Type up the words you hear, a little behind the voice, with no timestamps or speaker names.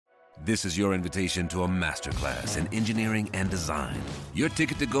This is your invitation to a masterclass in engineering and design. Your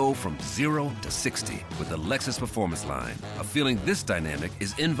ticket to go from 0 to 60 with the Lexus Performance Line. A feeling this dynamic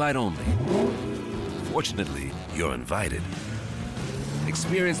is invite only. Fortunately, you're invited.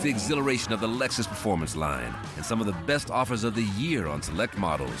 Experience the exhilaration of the Lexus Performance Line and some of the best offers of the year on select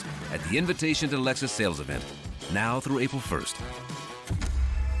models at the Invitation to Lexus sales event, now through April 1st.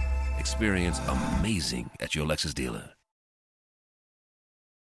 Experience amazing at your Lexus dealer.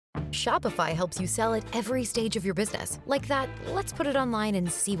 Shopify helps you sell at every stage of your business. Like that, let's put it online and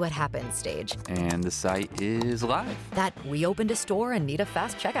see what happens stage. And the site is live. That we opened a store and need a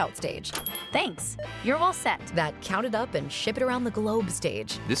fast checkout stage. Thanks. You're all set. That count it up and ship it around the globe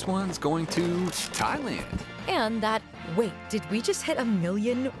stage. This one's going to Thailand. And that, wait, did we just hit 1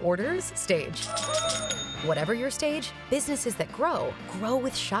 million orders stage? Whatever your stage, businesses that grow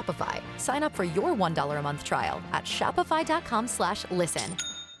with Shopify. Sign up for your $1 a month trial at shopify.com/listen.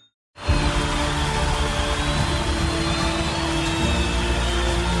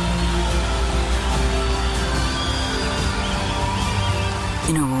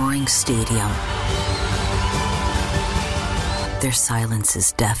 In a roaring stadium, their silence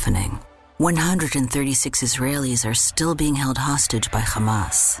is deafening. 136 Israelis are still being held hostage by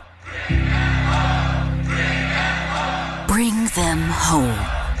Hamas. Bring them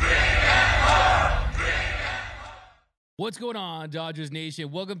home. What's going on, Dodgers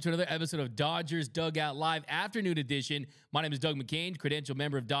Nation? Welcome to another episode of Dodgers Dugout Live Afternoon Edition. My name is Doug McCain, credential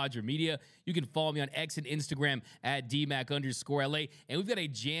member of Dodger Media. You can follow me on X and Instagram at DMac_LA. And we've got a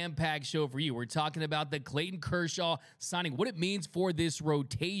jam-packed show for you. We're talking about the Clayton Kershaw signing, what it means for this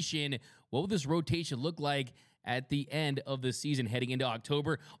rotation. What will this rotation look like at the end of the season heading into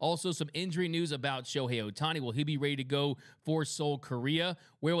October? Also, some injury news about Shohei Ohtani. Will he be ready to go for Seoul, Korea?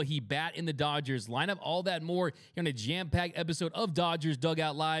 Where will he bat in the Dodgers lineup? All that more here on a jam-packed episode of Dodgers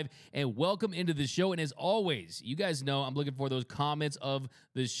Dugout Live. And welcome into the show. And as always, you guys know I'm looking for those comments of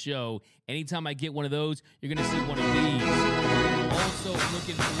the show. Anytime I get one of those, you're going to see one of these. Also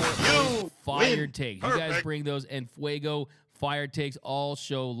looking for fire takes. You guys bring those en fuego fire takes all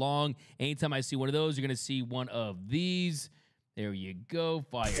show long. Anytime I see one of those, you're going to see one of these. There you go.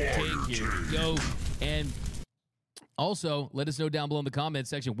 Fire take. Here we go. And also, let us know down below in the comment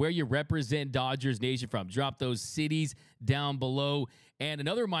section where you represent Dodgers Nation from. Drop those cities down below. And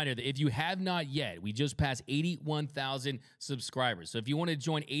another reminder that if you have not yet, we just passed 81,000 subscribers. So if you want to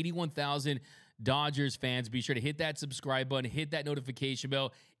join 81,000 Dodgers fans, be sure to hit that subscribe button, hit that notification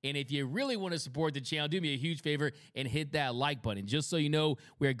bell, and if you really want to support the channel, do me a huge favor and hit that like button. Just so you know,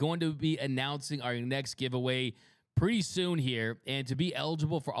 we're going to be announcing our next giveaway pretty soon here, and to be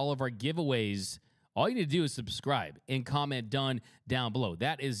eligible for all of our giveaways, all you need to do is subscribe and comment done down below.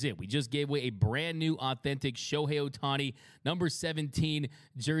 That is it. We just gave away a brand new authentic Shohei Ohtani number 17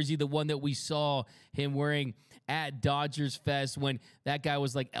 jersey, the one that we saw him wearing at Dodgers Fest when that guy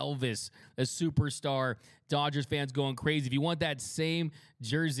was like Elvis, a superstar. Dodgers fans going crazy. If you want that same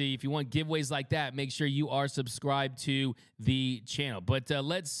jersey, if you want giveaways like that, make sure you are subscribed to the channel. But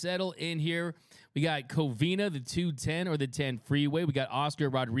let's settle in here. We got Covina, the 210 or the 10 freeway. We got Oscar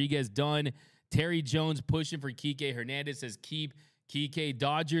Rodriguez done. Terry Jones pushing for Kike Hernandez, says keep Kike.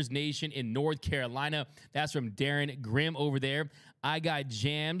 Dodgers Nation in North Carolina. That's from Darren Grimm over there. I got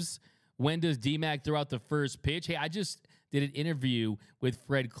jams. When does DMAC throw out the first pitch? Hey, I just did an interview with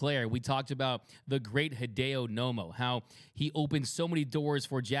Fred Claire. We talked about the great Hideo Nomo, how he opened so many doors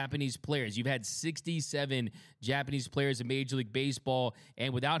for Japanese players. You've had 67 Japanese players in Major League Baseball,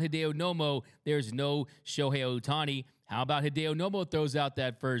 and without Hideo Nomo, there's no Shohei Ohtani. How about Hideo Nomo throws out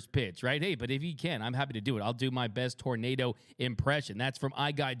that first pitch, right? Hey, but if he can, I'm happy to do it. I'll do my best tornado impression. That's from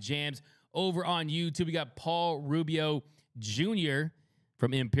I Got Jams. Over on YouTube, we got Paul Rubio Jr.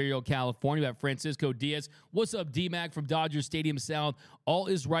 from Imperial, California. We got Francisco Diaz. What's up, D-Mac from Dodger Stadium South? All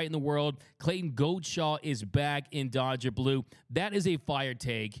is right in the world. Clayton Kershaw is back in Dodger Blue. That is a fire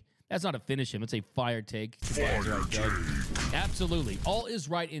take. That's not a finish him. It's a fire take. Absolutely. All is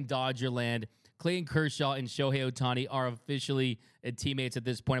right in Dodger land. Clayton Kershaw and Shohei Ohtani are officially teammates at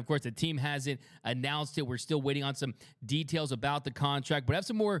this point. Of course, the team hasn't announced it. We're still waiting on some details about the contract, but I have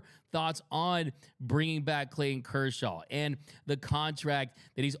some more thoughts on bringing back Clayton Kershaw and the contract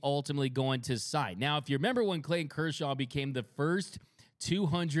that he's ultimately going to sign. Now, if you remember when Clayton Kershaw became the first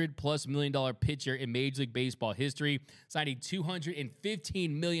 $200+ million pitcher in Major League Baseball history, signed a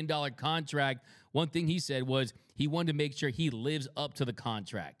 $215 million contract, one thing he said was he wanted to make sure he lives up to the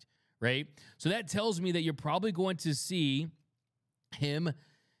contract. Right? So that tells me that you're probably going to see him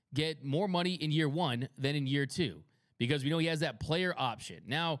get more money in year one than in year two, because we know he has that player option.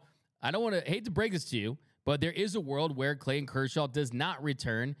 Now, I don't want to hate to break this to you, but there is a world where Clayton Kershaw does not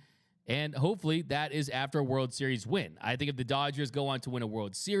return And hopefully that is after a World Series win. I think if the Dodgers go on to win a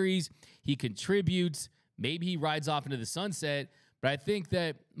World Series, he contributes. Maybe he rides off into the sunset. But I think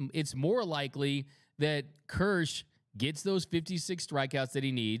that it's more likely that Kersh gets those 56 strikeouts that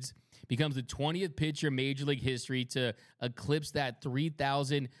he needs, becomes the 20th pitcher in Major League history to eclipse that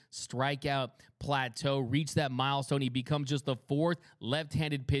 3,000 strikeout plateau, reach that milestone. He becomes just the 4th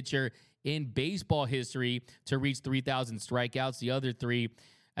left-handed pitcher in baseball history to reach 3,000 strikeouts. The other 3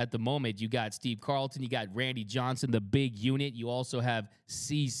 at the moment, you got Steve Carlton, you got Randy Johnson, the big unit. You also have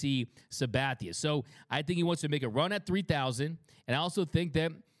CC Sabathia. So I think he wants to make a run at 3,000. And I also think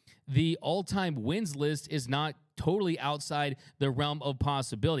that the all-time wins list is not totally outside the realm of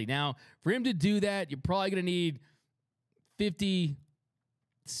possibility. Now, for him to do that, you're probably going to need 50.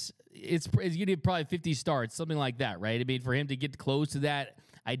 It's going to need probably 50 starts, something like that, right? I mean, for him to get close to that,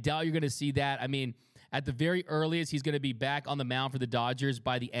 I doubt you're going to see that. I mean, at the very earliest, he's going to be back on the mound for the Dodgers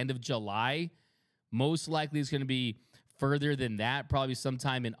by the end of July. Most likely, it's going to be further than that, probably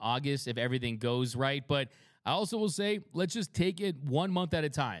sometime in August if everything goes right. But I also will say, let's just take it 1 month at a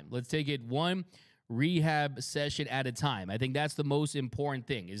time. Let's take it one rehab session at a time. I think that's the most important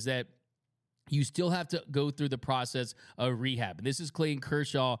thing, is that you still have to go through the process of rehab. And this is Clayton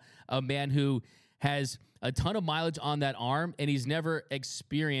Kershaw, a man who has a ton of mileage on that arm, and he's never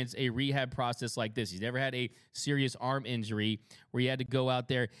experienced a rehab process like this. He's never had a serious arm injury where he had to go out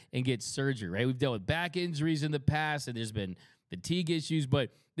there and get surgery, right? We've dealt with back injuries in the past, and there's been fatigue issues, but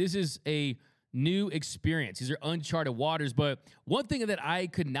this is a new experience. These are uncharted waters. But one thing that I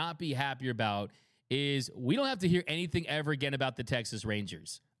could not be happier about is we don't have to hear anything ever again about the Texas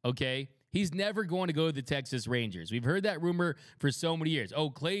Rangers, okay? He's never going to go to the Texas Rangers. We've heard that rumor for so many years. Oh,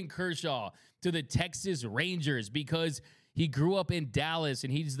 Clayton Kershaw to the Texas Rangers because he grew up in Dallas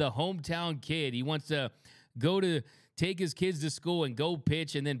and he's the hometown kid. He wants to take his kids to school and go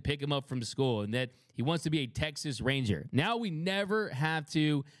pitch and then pick them up from school, and that he wants to be a Texas Ranger. Now we never have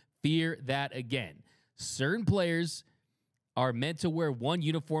to fear that again. Certain players are meant to wear one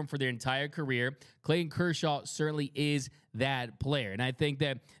uniform for their entire career. Clayton Kershaw certainly is that player. And I think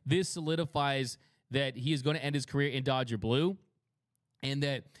that this solidifies that he is going to end his career in Dodger blue, and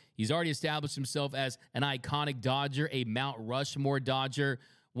that he's already established himself as an iconic Dodger, a Mount Rushmore Dodger,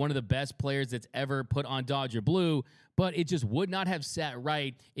 one of the best players that's ever put on Dodger blue. But it just would not have sat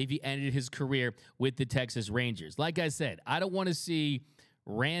right if he ended his career with the Texas Rangers. Like I said, I don't want to see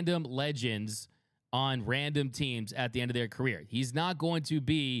random legends on random teams at the end of their career. He's not going to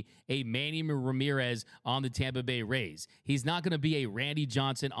be a Manny Ramirez on the Tampa Bay Rays. He's not going to be a Randy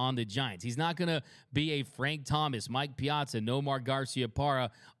Johnson on the Giants. He's not going to be a Frank Thomas, Mike Piazza, Nomar Garciaparra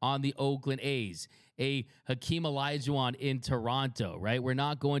on the Oakland A's, a Hakeem Olajuwon in Toronto, right? We're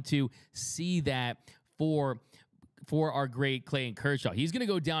not going to see that for our great Clayton Kershaw. He's going to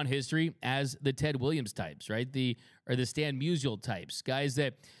go down history as the Ted Williams types, right? The Stan Musial types, guys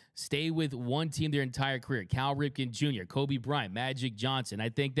that stay with one team their entire career. Cal Ripken Jr., Kobe Bryant, Magic Johnson. I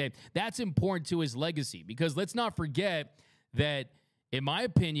think that that's important to his legacy, because let's not forget that, in my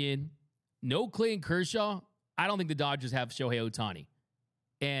opinion, no Clayton Kershaw, I don't think the Dodgers have Shohei Ohtani.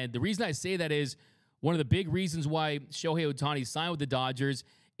 And the reason I say that is one of the big reasons why Shohei Ohtani signed with the Dodgers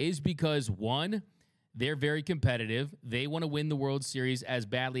is because, one, they're very competitive. They want to win the World Series as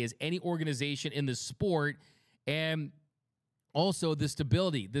badly as any organization in the sport. And also the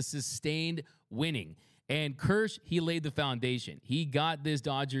stability, the sustained winning. And Kersh, he laid the foundation. He got this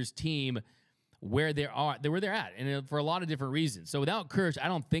Dodgers team where they're at, and for a lot of different reasons. So without Kersh, I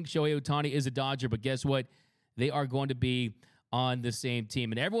don't think Shohei Ohtani is a Dodger, but guess what? They are going to be on the same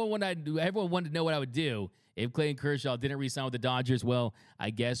team. And everyone wanted to know what I would do if Clayton Kershaw didn't re-sign with the Dodgers. Well, I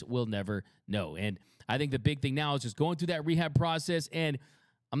guess we'll never know. And I think the big thing now is just going through that rehab process. And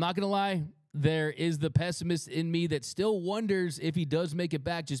I'm not going to lie, there is the pessimist in me that still wonders if he does make it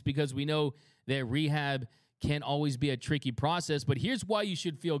back, just because we know that rehab can always be a tricky process. But here's why you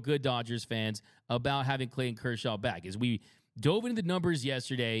should feel good, Dodgers fans, about having Clayton Kershaw back. Is we dove into the numbers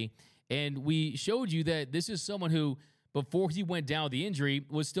yesterday, and we showed you that this is someone who, before he went down with the injury,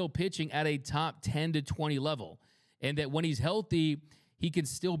 was still pitching at a top 10 to 20 level. And that when he's healthy, he can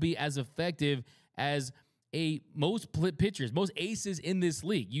still be as effective as most pitchers, most aces in this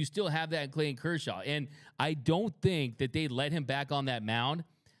league. You still have that in Clayton Kershaw. And I don't think that they let him back on that mound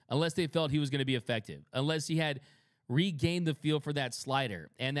unless they felt he was going to be effective, unless he had regained the feel for that slider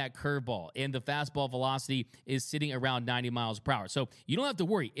and that curveball, and the fastball velocity is sitting around 90 miles per hour. So you don't have to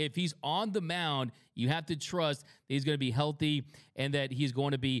worry. If he's on the mound, you have to trust that he's going to be healthy and that he's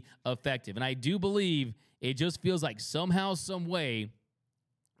going to be effective. And I do believe it just feels like somehow, some way,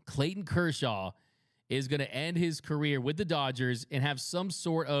 Clayton Kershaw is going to end his career with the Dodgers and have some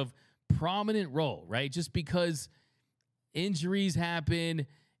sort of prominent role, right? Just because injuries happen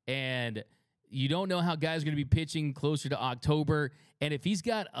and you don't know how guys are going to be pitching closer to October. And if he's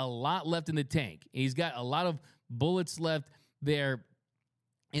got a lot left in the tank, he's got a lot of bullets left there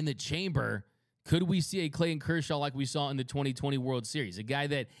in the chamber, could we see a Clayton Kershaw like we saw in the 2020 World Series? A guy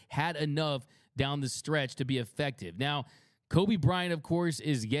that had enough down the stretch to be effective. Now, Kobe Bryant, of course,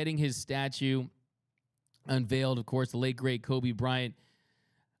 is getting his statue unveiled. Of course, the late, great Kobe Bryant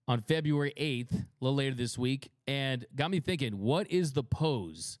on February 8th, a little later this week, and got me thinking, what is the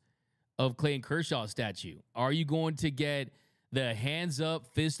pose of Clayton Kershaw's statue? Are you going to get the hands up,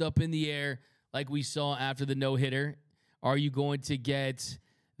 fist up in the air like we saw after the no-hitter? Are you going to get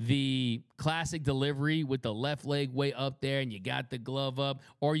the classic delivery with the left leg way up there and you got the glove up?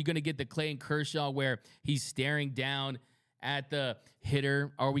 Or are you going to get the Clayton Kershaw where he's staring down at the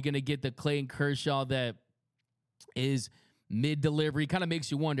hitter? Are we going to get the Clayton Kershaw that is mid-delivery? Kind of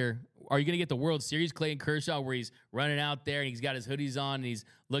makes you wonder, are you going to get the World Series Clayton Kershaw where he's running out there and he's got his hoodies on and he's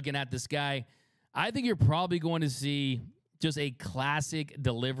looking at the sky? I think you're probably going to see just a classic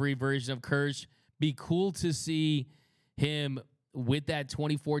delivery version of Kersh. Be cool to see him with that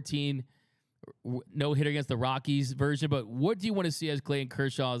 2014 no-hitter against the Rockies version. But what do you want to see as Clayton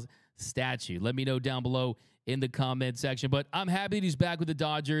Kershaw's statue? Let me know down below in the comment section. But I'm happy that he's back with the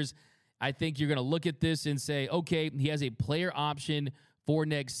Dodgers. I think you're going to look at this and say, okay, he has a player option for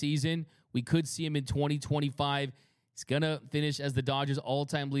next season. We could see him in 2025. He's going to finish as the Dodgers'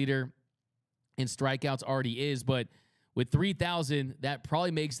 all-time leader in strikeouts, already is. But with 3,000, that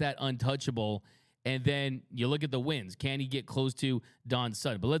probably makes that untouchable. And then you look at the wins. Can he get close to Don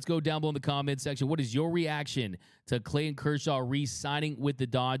Sutton? But let's go down below in the comment section. What is your reaction to Clayton Kershaw re-signing with the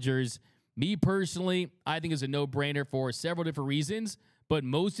Dodgers? Me personally, I think it's a no-brainer for several different reasons. But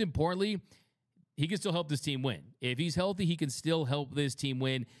most importantly, he can still help this team win. If he's healthy, he can still help this team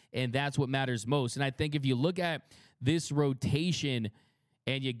win, and that's what matters most. And I think if you look at this rotation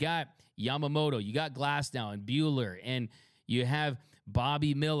and you got Yamamoto, you got Glasnow and Buehler, and you have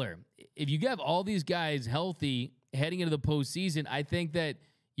Bobby Miller. If you have all these guys healthy heading into the postseason, I think that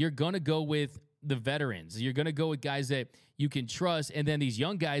you're going to go with the veterans. You're going to go with guys that you can trust. And then these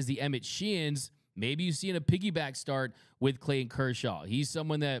young guys, the Emmett Sheehan's, maybe you see in a piggyback start with Clayton Kershaw. He's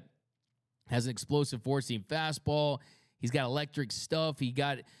someone that has an explosive four-seam fastball. He's got electric stuff. He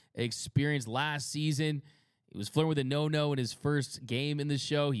got experience last season. He was flirting with a no-no in his first game in the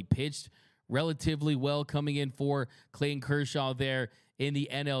show. He pitched relatively well coming in for Clayton Kershaw there in the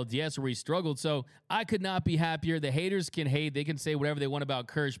NLDS where he struggled. So I could not be happier. The haters can hate. They can say whatever they want about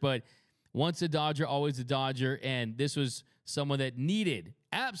Kersh, but once a Dodger, always a Dodger, and this was someone that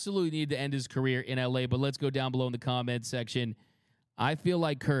absolutely needed to end his career in LA. But let's go down below in the comment section. I feel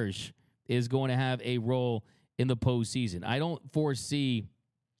like Kersh is going to have a role in the postseason. I don't foresee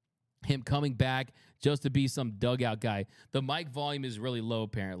him coming back just to be some dugout guy. The mic volume is really low,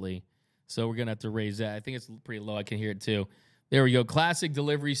 apparently, so we're going to have to raise that. I think it's pretty low. I can hear it, too. There we go. Classic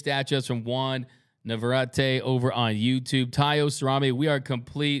delivery statues from Juan Navarrete over on YouTube. Tayo Cerame, we are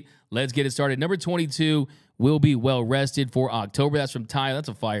complete. Let's get it started. Number 22 will be well rested for October. That's from Tayo. That's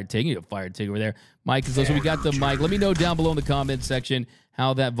a fire take. You need a fire take over there. Mike is so we got the mic. Let me know down below in the comment section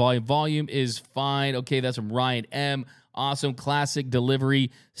how that volume is fine. Okay, that's from Ryan M. Awesome. Classic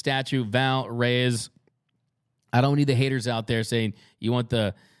delivery statue. Val Reyes. I don't need the haters out there saying you want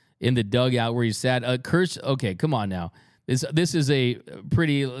the in the dugout where he's sat. Kersh, okay, come on now. This is a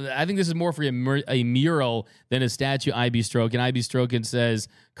pretty, I think this is more for a mural than a statue. IB Strokin. IB Strokin says,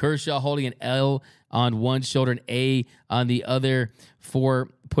 Kershaw holding an L on one shoulder and A on the other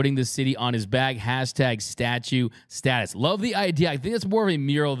for putting the city on his back. Hashtag statue status. Love the idea. I think it's more of a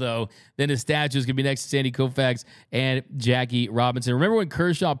mural, though, than a statue. It's going to be next to Sandy Koufax and Jackie Robinson. Remember when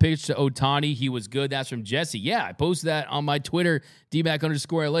Kershaw pitched to Ohtani? He was good. That's from Jesse. Yeah, I posted that on my Twitter,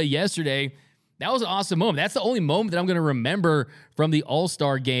 DMAC_LA yesterday. That was an awesome moment. That's the only moment that I'm going to remember from the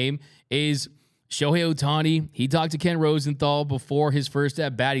All-Star game is Shohei Ohtani. He talked to Ken Rosenthal before his first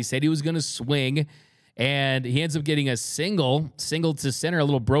at-bat. He said he was going to swing, and he ends up getting a single to center, a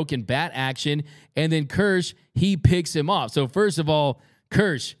little broken bat action, and then Kersh, he picks him off. So first of all,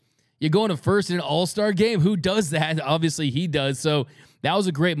 Kersh, you're going to first in an All-Star game? Who does that? Obviously, he does. So that was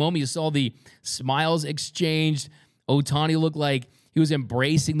a great moment. You saw the smiles exchanged. Ohtani looked like he was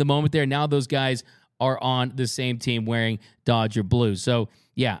embracing the moment there. Now those guys are on the same team wearing Dodger blue. So,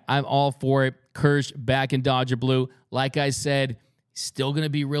 yeah, I'm all for it. Kersh back in Dodger blue. Like I said, still going to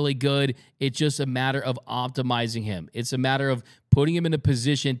be really good. It's just a matter of optimizing him. It's a matter of putting him in a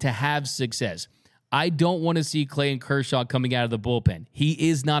position to have success. I don't want to see Clayton Kershaw coming out of the bullpen. He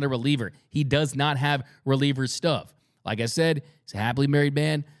is not a reliever. He does not have reliever stuff. Like I said, he's a happily married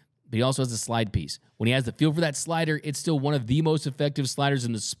man. but he also has a slide piece. When he has the feel for that slider, it's still one of the most effective sliders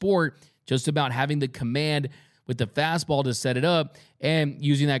in the sport, just about having the command with the fastball to set it up and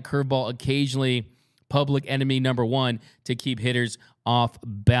using that curveball occasionally, public enemy number one, to keep hitters off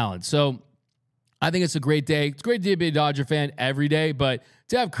balance. So I think it's a great day. It's a great day to be a Dodger fan every day, but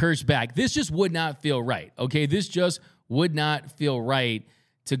to have Kersh back, this just would not feel right, okay? This just would not feel right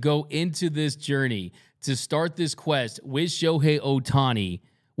to go into this journey, to start this quest with Shohei Ohtani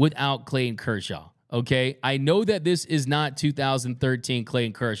without Clayton Kershaw, okay? I know that this is not 2013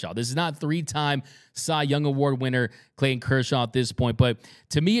 Clayton Kershaw. This is not three-time Cy Young Award winner Clayton Kershaw at this point, but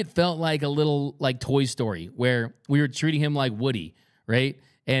to me it felt like a little like Toy Story where we were treating him like Woody, right?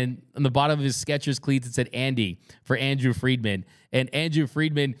 And on the bottom of his Skechers cleats, it said Andy for Andrew Friedman. And Andrew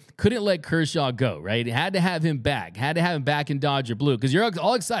Friedman couldn't let Kershaw go, right? Had to have him back. Had to have him back in Dodger blue because you're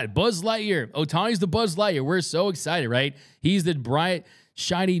all excited. Buzz Lightyear. Ohtani's the Buzz Lightyear. We're so excited, right? He's the bright,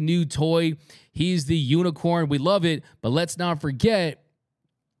 shiny new toy. He's the unicorn. We love it. But let's not forget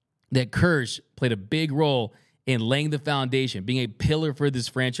that Kersh played a big role in laying the foundation, being a pillar for this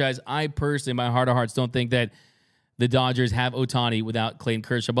franchise. I personally, in my heart of hearts, don't think that the Dodgers have Ohtani without Clayton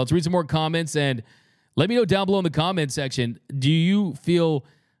Kershaw. But let's read some more comments and let me know down below in the comment section, do you feel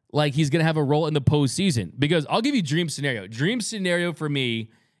like he's going to have a role in the postseason? Because I'll give you dream scenario. Dream scenario for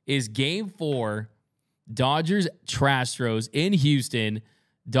me is Game 4, Dodgers trash throws in Houston,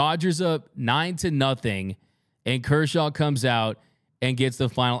 Dodgers up 9-0, and Kershaw comes out and gets the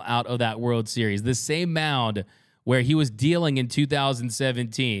final out of that World Series. The same mound where he was dealing in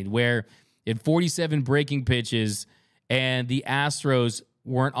 2017, where in 47 breaking pitches, and the Astros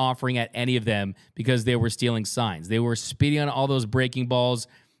weren't offering at any of them because they were stealing signs. They were speeding on all those breaking balls.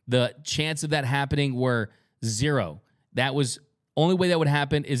 The chance of that happening were 0. That was only way that would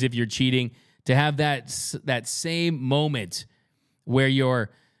happen is if you're cheating. To have that same moment where you're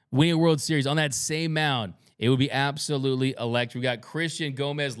winning a World Series on that same mound, it would be absolutely electric. We got Christian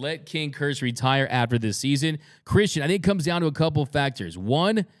Gomez. Let King Kersh retire after this season. Christian, I think it comes down to a couple factors.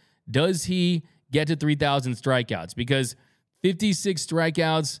 One, does he get to 3,000 strikeouts? Because 56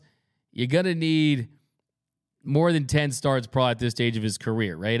 strikeouts, you're going to need more than 10 starts probably at this stage of his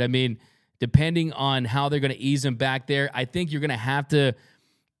career, right? I mean, depending on how they're going to ease him back there, I think you're going to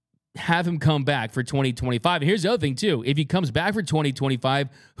have him come back for 2025. And here's the other thing, too. If he comes back for 2025,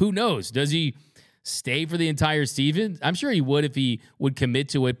 who knows? Does he stay for the entire season? I'm sure he would if he would commit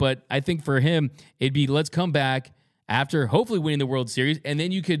to it. But I think for him, it'd be let's come back after hopefully winning the World Series, and then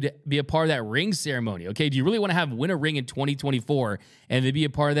you could be a part of that ring ceremony. Okay, do you really want to win a ring in 2024 and then be a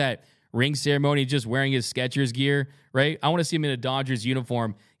part of that ring ceremony just wearing his Skechers gear, right? I want to see him in a Dodgers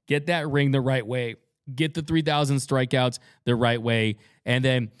uniform, get that ring the right way, get the 3,000 strikeouts the right way, and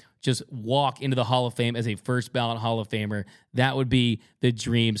then just walk into the Hall of Fame as a first ballot Hall of Famer. That would be the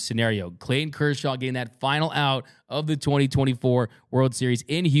dream scenario. Clayton Kershaw getting that final out of the 2024 World Series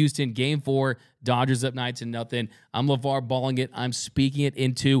in Houston, Game 4, Dodgers up 9-0. I'm LeVar balling it. I'm speaking it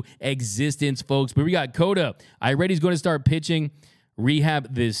into existence, folks. But we got Coda. I read he's going to start pitching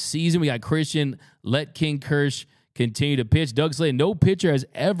rehab this season. We got Christian. Let King Kersh continue to pitch. Doug Slade, no pitcher has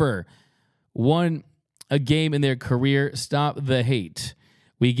ever won a game in their career. Stop the hate.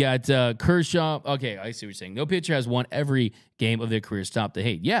 We got Kershaw. Okay, I see what you're saying. No pitcher has won every game of their career. Stop the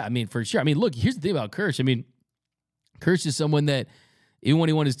hate. Yeah, I mean, for sure. I mean, look, here's the thing about Kersh. I mean, Kersh is someone that, even when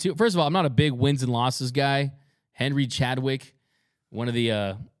he won his two, first of all, I'm not a big wins and losses guy. Henry Chadwick, one of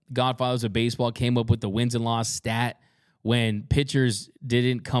the godfathers of baseball, came up with the wins and loss stat when pitchers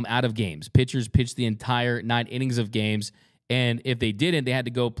didn't come out of games. Pitchers pitched the entire 9 innings of games, and if they didn't, they had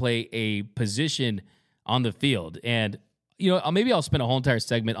to go play a position on the field. And you know, maybe I'll spend a whole entire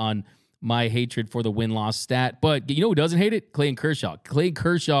segment on my hatred for the win-loss stat. But you know who doesn't hate it? Clayton Kershaw. Clayton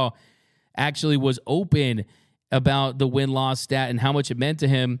Kershaw actually was open about the win-loss stat and how much it meant to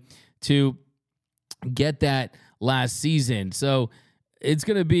him to get that last season. So it's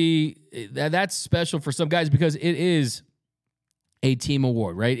going to be that's special for some guys because it is a team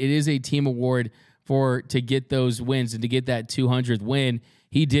award, right? It is a team award to get those wins and to get that 200th win.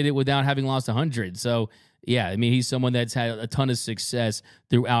 He did it without having lost 100. So yeah, I mean, he's someone that's had a ton of success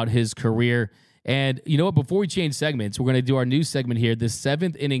throughout his career. And you know what? Before we change segments, we're going to do our new segment here, the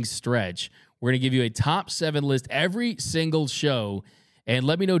 7th inning stretch. We're going to give you a top 7 list every single show. And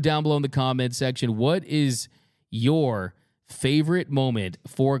let me know down below in the comment section, what is your favorite moment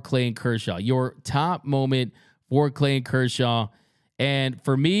for Clayton Kershaw? Your top moment for Clayton Kershaw. And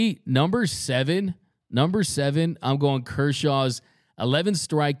for me, number 7, I'm going Kershaw's 11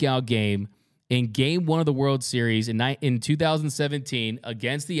 strikeout game in Game 1 of the World Series in 2017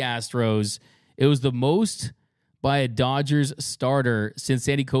 against the Astros. It was the most by a Dodgers starter since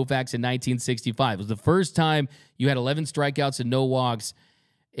Sandy Koufax in 1965. It was the first time you had 11 strikeouts and no walks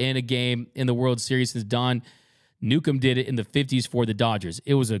in a game in the World Series since Don Newcomb did it in the 50s for the Dodgers.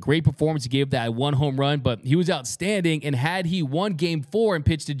 It was a great performance. He gave that one home run, but he was outstanding. And had he won Game 4 and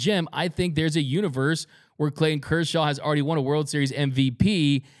pitched to Jim, I think there's a universe where Clayton Kershaw has already won a World Series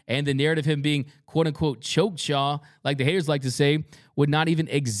MVP, and the narrative of him being quote-unquote choke Shaw, like the haters like to say, would not even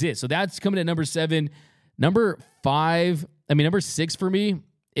exist. So that's coming at number 7. Number 6 for me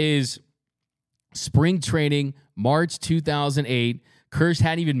is spring training, March 2008. Kersh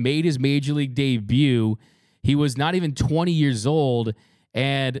hadn't even made his major league debut. He was not even 20 years old.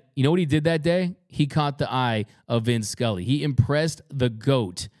 And you know what he did that day? He caught the eye of Vin Scully. He impressed the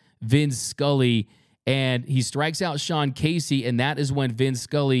GOAT, Vin Scully, and he strikes out Sean Casey, and that is when Vin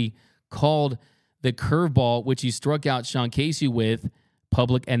Scully called the curveball, which he struck out Sean Casey with,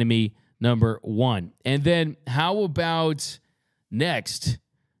 public enemy number 1. And then how about next?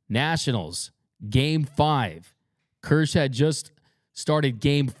 Nationals, Game 5. Kersh had just started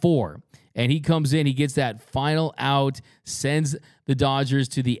Game 4, and he comes in, he gets that final out, sends the Dodgers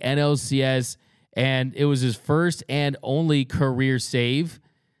to the NLCS, and it was his first and only career save.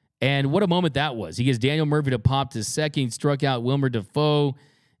 And what a moment that was. He gets Daniel Murphy to pop to second, struck out Wilmer Defoe.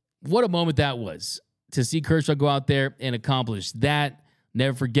 What a moment that was to see Kershaw go out there and accomplish that.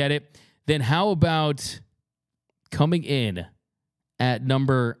 Never forget it. Then how about coming in at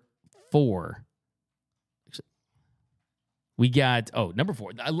number 4? We got, number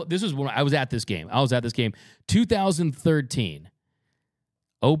 4. This was when I was at this game. 2013.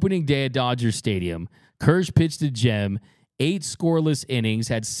 Opening day at Dodger Stadium. Kersh pitched to Jem. 8 scoreless innings,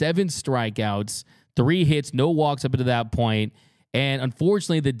 had 7 strikeouts, 3 hits, no walks up until that point. And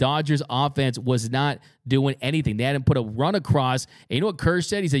unfortunately, the Dodgers offense was not doing anything. They hadn't put a run across. And you know what Kersh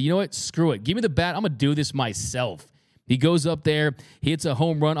said? He said, you know what? Screw it. Give me the bat. I'm going to do this myself. He goes up there, hits a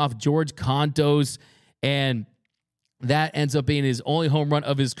home run off George Contos, and that ends up being his only home run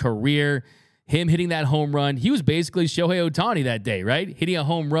of his career. Him hitting that home run, he was basically Shohei Ohtani that day, right? Hitting a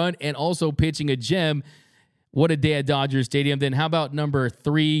home run and also pitching a gem. What a day at Dodger Stadium. Then how about number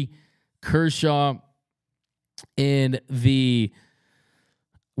 3, Kershaw in the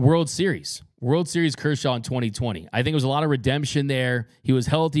World Series? World Series Kershaw in 2020. I think it was a lot of redemption there. He was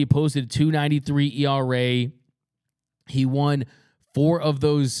healthy, posted 2.93 ERA. He won 4 of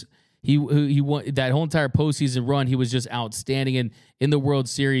those. He won that whole entire postseason run. He was just outstanding. And in the World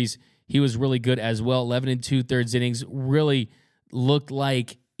Series, he was really good as well. 11 2/3 innings. Really looked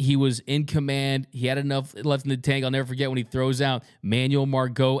like he was in command. He had enough left in the tank. I'll never forget when he throws out Manuel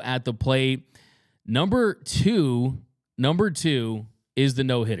Margot at the plate. Number two is the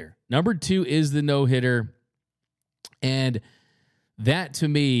no-hitter. Number 2 is the no-hitter. And that, to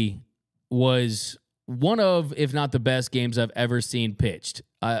me, was one of, if not the best games I've ever seen pitched.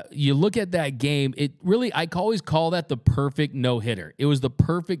 You look at that game, it really, I always call that the perfect no-hitter. It was the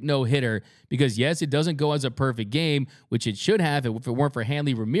perfect no-hitter because, yes, it doesn't go as a perfect game, which it should have if it weren't for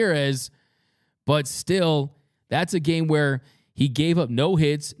Hanley Ramirez, but still, that's a game where he gave up no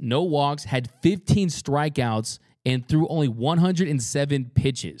hits, no walks, had 15 strikeouts, and threw only 107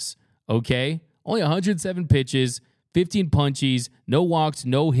 pitches, okay? Only 107 pitches, 15 punchies, no walks,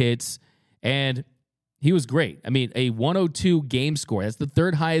 no hits, and he was great. I mean, a 102 game score. That's the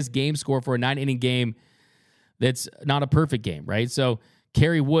 3rd highest game score for a 9-inning game. That's not a perfect game, right? So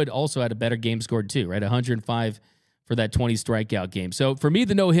Kerry Wood also had a better game score too, right? 105 for that 20 strikeout game. So for me,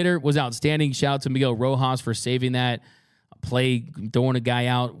 the no-hitter was outstanding. Shout out to Miguel Rojas for saving that play, throwing a guy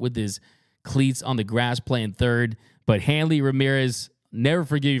out with his cleats on the grass playing third. But Hanley Ramirez, never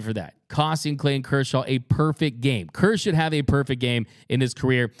forgive you for that. Costing Clayton Kershaw a perfect game. Kersh should have a perfect game in his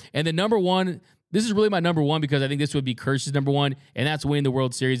career. And the number 1, this is really my number 1 because I think this would be Kersh's number 1, and that's winning the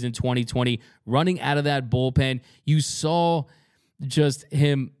World Series in 2020. Running out of that bullpen, you saw just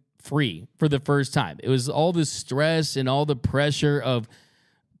him free for the first time. It was all the stress and all the pressure of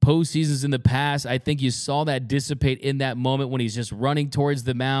postseasons in the past. I think you saw that dissipate in that moment when he's just running towards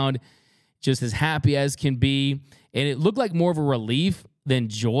the mound, just as happy as can be. And it looked like more of a relief than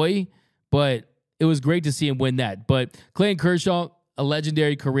joy, but it was great to see him win that. But Clayton Kershaw, a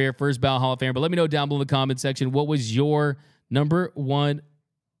legendary career, first ballot Hall of Famer. But let me know down below in the comment section, what was your number 1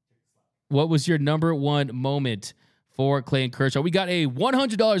 moment for Clayton Kershaw? We got a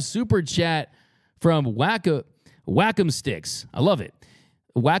 $100 super chat from Whack'em Sticks. I love it.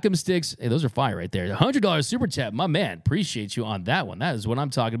 Whack'em Sticks, hey, those are fire right there. $100 super chat, my man. Appreciate you on that one. That is what I'm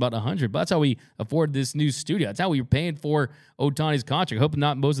talking about, 100. But that's how we afford this new studio. That's how we were paying for Ohtani's contract. I hope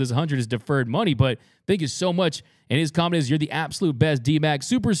not most of this 100 is deferred money, but thank you so much. And his comment is, you're the absolute best, D-Mac.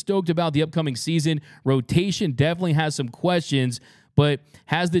 Super stoked about the upcoming season. Rotation definitely has some questions, but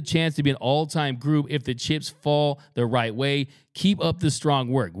has the chance to be an all-time group if the chips fall the right way. Keep up the strong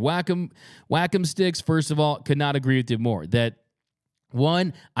work. Whack'em Sticks, first of all, could not agree with you more. That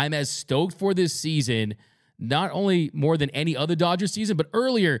one, I'm as stoked for this season, not only more than any other Dodgers season, but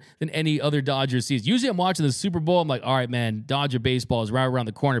earlier than any other Dodgers season. Usually I'm watching the Super Bowl, I'm like, all right, man, Dodger baseball is right around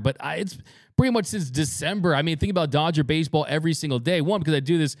the corner. But it's pretty much since December. I mean, think about Dodger baseball every single day. One, because I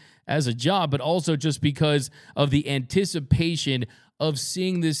do this as a job, but also just because of the anticipation of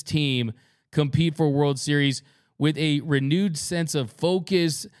seeing this team compete for a World Series with a renewed sense of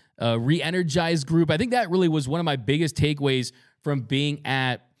focus, re-energized group. I think that really was one of my biggest takeaways from being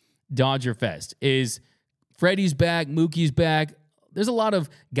at Dodger Fest is Freddie's back, Mookie's back. There's a lot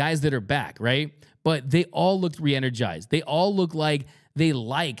of guys that are back, right? But they all looked re-energized. They all look like they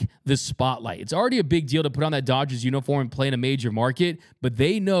like the spotlight. It's already a big deal to put on that Dodgers uniform and play in a major market, but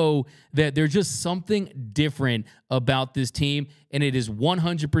they know that there's just something different about this team, and it is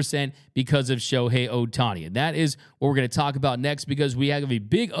 100% because of Shohei Ohtani. And that is what we're going to talk about next, because we have a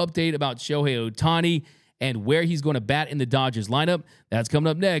big update about Shohei Ohtani and where he's going to bat in the Dodgers lineup. That's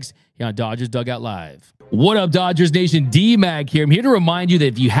coming up next here on Dodgers Dugout Live. What up, Dodgers Nation? D-Mac here. I'm here to remind you that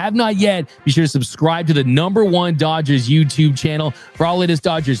if you have not yet, be sure to subscribe to the #1 Dodgers YouTube channel for all latest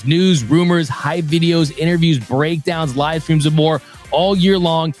Dodgers news, rumors, hype videos, interviews, breakdowns, live streams, and more all year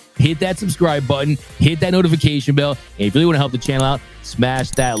long. Hit that subscribe button, hit that notification bell, and if you really want to help the channel out,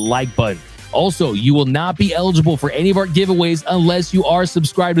 smash that like button. Also, you will not be eligible for any of our giveaways unless you are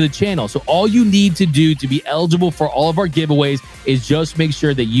subscribed to the channel. So all you need to do to be eligible for all of our giveaways is just make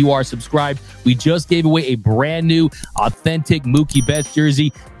sure that you are subscribed. We just gave away a brand new authentic Mookie Betts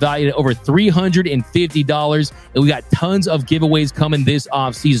jersey valued at over $350. And we got tons of giveaways coming this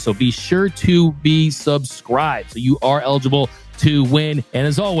offseason. So be sure to be subscribed so you are eligible to win. And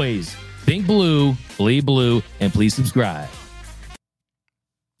as always, think blue, bleed blue, and please subscribe.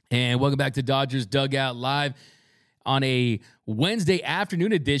 And welcome back to Dodgers Dugout Live on a Wednesday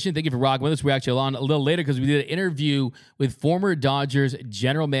afternoon edition. Thank you for rocking with us. We're actually on a little later because we did an interview with former Dodgers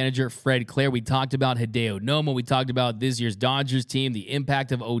general manager Fred Claire. We talked about Hideo Nomo. We talked about this year's Dodgers team, the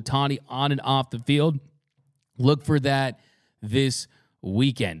impact of Ohtani on and off the field. Look for that this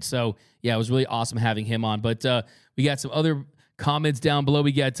weekend. So, yeah, it was really awesome having him on. But we got some other comments down below.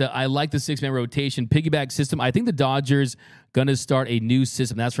 We got, I like the six-man rotation piggyback system. I think the Dodgers going to start a new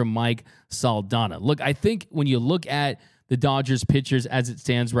system. That's from Mike Saldana. Look, I think when you look at the Dodgers pitchers as it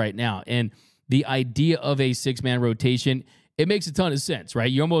stands right now and the idea of a six-man rotation, it makes a ton of sense,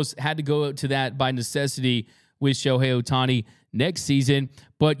 right? You almost had to go to that by necessity with Shohei Ohtani next season.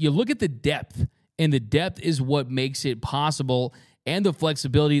 But you look at the depth, and the depth is what makes it possible and the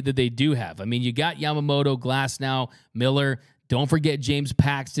flexibility that they do have. I mean, you got Yamamoto, Glasnow, Miller. Don't forget James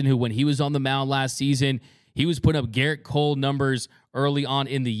Paxton, who when he was on the mound last season, he was putting up Garrett Cole numbers early on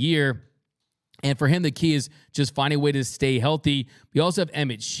in the year. And for him, the key is just finding a way to stay healthy. We also have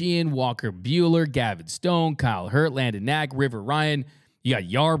Emmett Sheehan, Walker Buehler, Gavin Stone, Kyle Hurt, Landon Knack, River Ryan. You got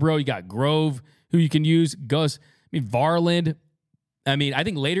Yarbrough, you got Grove, who you can use. Gus, Varland. I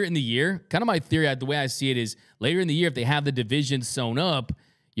think later in the year, kind of my theory, the way I see it is later in the year, if they have the division sewn up,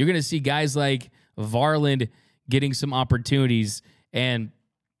 you're going to see guys like Varland getting some opportunities. And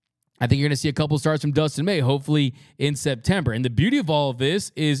I think you're going to see a couple starts from Dustin May, hopefully in September. And the beauty of all of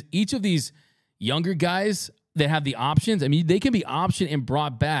this is each of these younger guys that have the options, they can be optioned and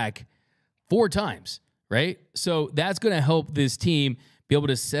brought back 4 times, right? So that's going to help this team be able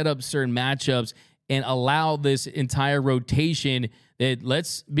to set up certain matchups and allow this entire rotation that,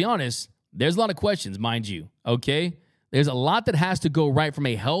 let's be honest, there's a lot of questions, mind you, okay? There's a lot that has to go right from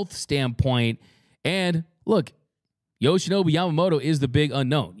a health standpoint. And look, Yoshinobu Yamamoto is the big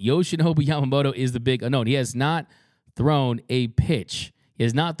unknown. He has not thrown a pitch. He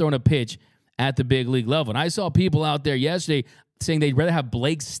has not thrown a pitch at the big league level. And I saw people out there yesterday saying they'd rather have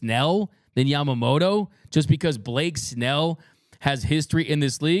Blake Snell than Yamamoto just because Blake Snell has history in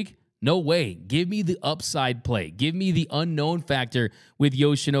this league. No way. Give me the upside play. Give me the unknown factor with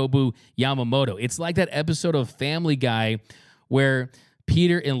Yoshinobu Yamamoto. It's like that episode of Family Guy where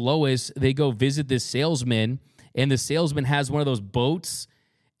Peter and Lois, they go visit this salesman, and the salesman has one of those boats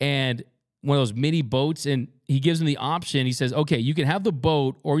and one of those mini boats, and he gives him the option. He says, okay, you can have the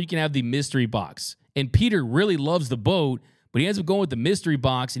boat or you can have the mystery box. And Peter really loves the boat, but he ends up going with the mystery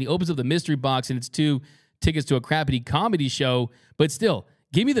box, and he opens up the mystery box, and it's 2 tickets to a crappy comedy show. But still,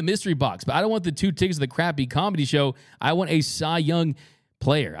 Give me the mystery box, but I don't want the 2 tickets to the crappy comedy show. I want a Cy Young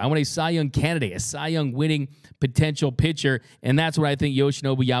player. I want a Cy Young candidate, a Cy Young winning potential pitcher, and that's what I think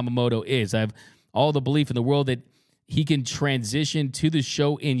Yoshinobu Yamamoto is. I have all the belief in the world that he can transition to the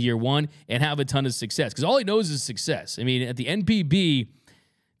show in year 1 and have a ton of success, because all he knows is success. I mean, at the NPB,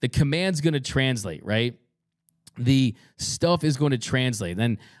 the command's going to translate, right? The stuff is going to translate.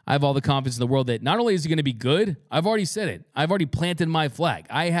 Then I have all the confidence in the world that not only is he going to be good, I've already said it. I've already planted my flag.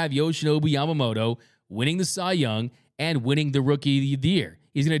 I have Yoshinobu Yamamoto winning the Cy Young and winning the Rookie of the Year.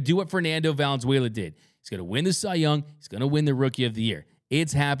 He's going to do what Fernando Valenzuela did. He's going to win the Cy Young. He's going to win the Rookie of the Year.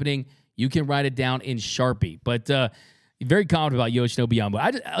 It's happening. You can write it down in Sharpie. But very confident about Yoshinobu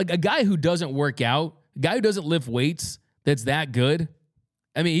Yamamoto. A guy who doesn't work out, a guy who doesn't lift weights, that's that good.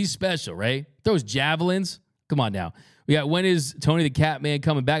 I mean, he's special, right? Throws javelins. Come on now. When is Tony the Catman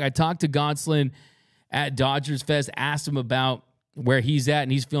coming back? I talked to Gonsolin at Dodgers Fest, asked him about where he's at,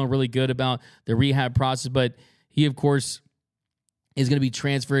 and he's feeling really good about the rehab process. But he, of course, is going to be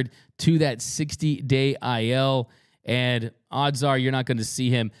transferred to that 60-day IL, and odds are you're not going to see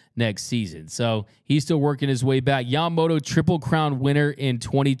him next season. So he's still working his way back. Yamamoto, Triple Crown winner in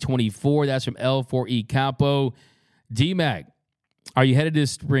 2024. That's from L4E Capo. D-Mac, are you headed to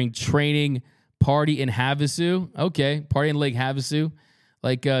spring training party in Havasu? Okay, party in Lake Havasu,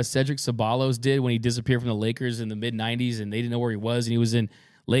 like Cedric Ceballos did when he disappeared from the Lakers in the mid-'90s, and they didn't know where he was, and he was in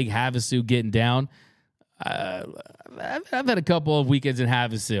Lake Havasu getting down. I've had a couple of weekends in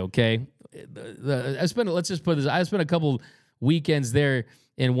Havasu, okay? Let's just put this, I spent a couple weekends there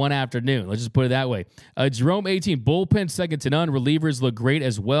in one afternoon. Let's just put it that way. Jerome 18, bullpen second to none. Relievers look great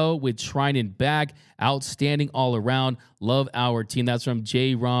as well with Trinan back. Outstanding all around. Love our team. That's from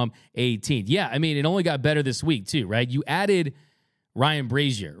J-Rom 18. Yeah, I mean, it only got better this week too, right? You added Ryan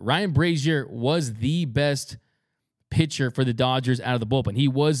Brazier. Ryan Brazier was the best pitcher for the Dodgers out of the bullpen. He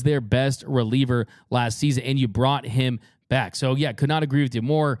was their best reliever last season, and you brought him back. So, yeah, could not agree with you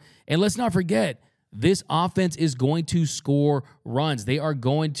more. And let's not forget, this offense is going to score runs. They are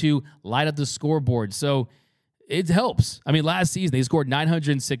going to light up the scoreboard. So it helps. I mean, last season, they scored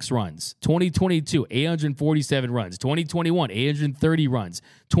 906 runs. 2022, 847 runs. 2021, 830 runs.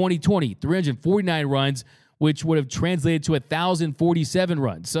 2020, 349 runs, which would have translated to 1,047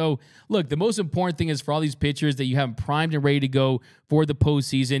 runs. So, look, the most important thing is for all these pitchers that you have them primed and ready to go for the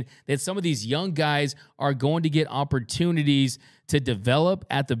postseason, that some of these young guys are going to get opportunities to develop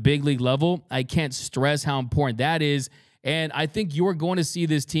at the big league level. I can't stress how important that is. And I think you're going to see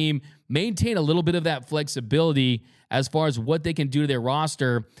this team maintain a little bit of that flexibility as far as what they can do to their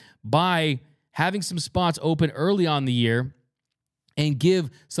roster by having some spots open early on the year and give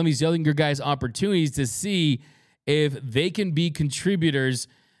some of these younger guys opportunities to see if they can be contributors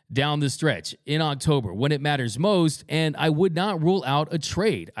down the stretch in October when it matters most. And I would not rule out a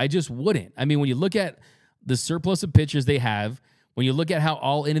trade. I just wouldn't. I mean, when you look at the surplus of pitchers they have, when you look at how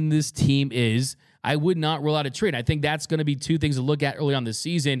all in this team is, I would not rule out a trade. I think that's going to be two things to look at early on the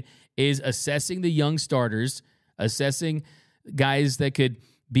season is assessing the young starters, assessing guys that could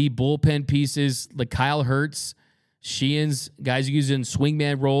be bullpen pieces like Kyle Hertz, Sheehan's, guys using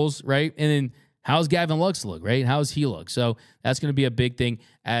swingman roles, right? And then how's Gavin Lux look, right? How's he look? So that's going to be a big thing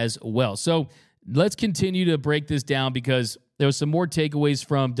as well. So let's continue to break this down because there was some more takeaways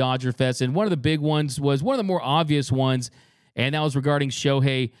from Dodger Fest. And one of the big ones was one of the more obvious ones, and that was regarding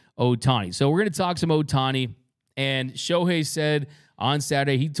Shohei Ohtani. So we're going to talk some Ohtani. And Shohei said on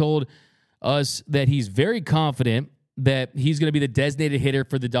Saturday, he told us that he's very confident that he's going to be the designated hitter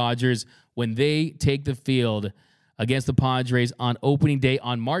for the Dodgers when they take the field against the Padres on opening day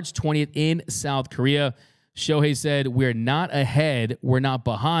on March 20th in South Korea. Shohei said, we're not ahead, we're not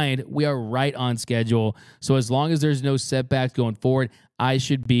behind, we are right on schedule. So as long as there's no setbacks going forward, I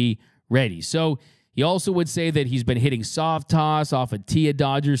should be ready. So he also would say that he's been hitting soft toss off a tee at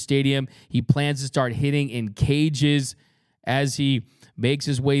Dodger Stadium. He plans to start hitting in cages as he makes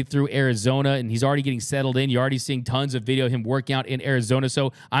his way through Arizona, and he's already getting settled in. You're already seeing tons of video of him working out in Arizona.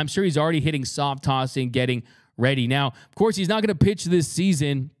 So I'm sure he's already hitting soft tossing, getting ready. Now, of course, he's not going to pitch this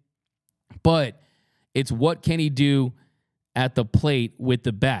season, but it's what can he do at the plate with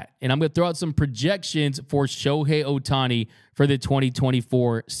the bat. And I'm going to throw out some projections for Shohei Ohtani for the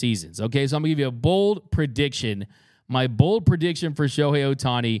 2024 seasons. Okay, so I'm going to give you a bold prediction. My bold prediction for Shohei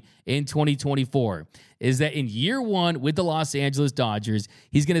Ohtani in 2024 is that in year one with the Los Angeles Dodgers,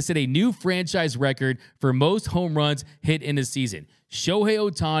 he's going to set a new franchise record for most home runs hit in a season. Shohei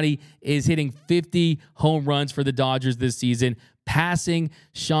Ohtani is hitting 50 home runs for the Dodgers this season, passing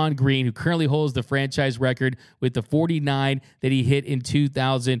Sean Green, who currently holds the franchise record with the 49 that he hit in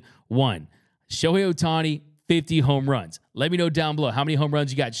 2001. Shohei Ohtani 50 home runs. Let me know down below how many home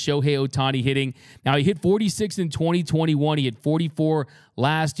runs you got Shohei Ohtani hitting. Now, he hit 46 in 2021. He hit 44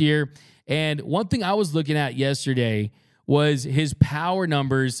 last year. And one thing I was looking at yesterday was his power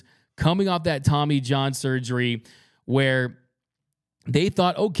numbers coming off that Tommy John surgery, where they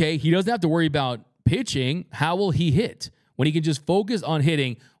thought, okay, he doesn't have to worry about pitching. How will he hit? When he can just focus on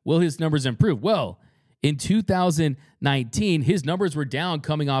hitting, will his numbers improve? Well, in 2019, his numbers were down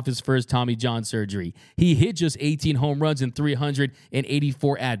coming off his first Tommy John surgery. He hit just 18 home runs and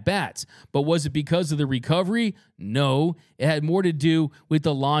 384 at-bats. But was it because of the recovery? No. It had more to do with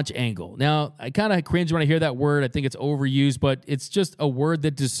the launch angle. Now, I kind of cringe when I hear that word. I think it's overused, but it's just a word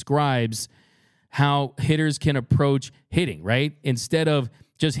that describes how hitters can approach hitting, right? Instead of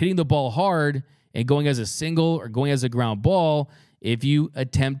just hitting the ball hard and going as a single or going as a ground ball, if you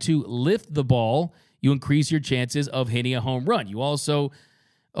attempt to lift the ball, you increase your chances of hitting a home run. You also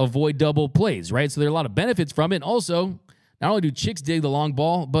avoid double plays, right? So there are a lot of benefits from it. And also, not only do chicks dig the long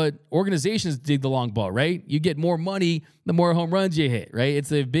ball, but organizations dig the long ball, right? You get more money the more home runs you hit, right?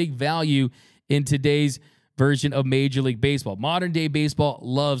 It's a big value in today's version of Major League Baseball. Modern day baseball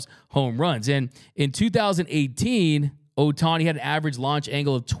loves home runs. And in 2018, Ohtani had an average launch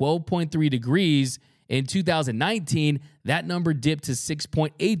angle of 12.3 degrees. In 2019, that number dipped to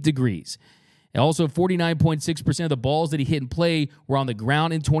 6.8 degrees. And also, 49.6% of the balls that he hit in play were on the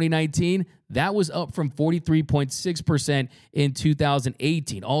ground in 2019. That was up from 43.6% in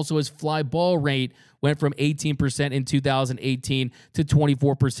 2018. Also, his fly ball rate went from 18% in 2018 to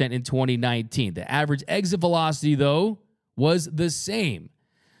 24% in 2019. The average exit velocity, though, was the same.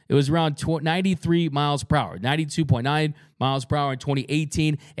 It was around 93 miles per hour, 92.9 miles per hour in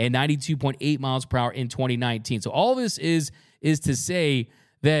 2018 and 92.8 miles per hour in 2019. So all this is to say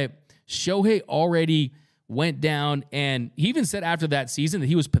that Shohei already went down, and he even said after that season that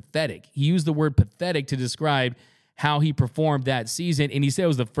he was pathetic. He used the word pathetic to describe how he performed that season, and he said it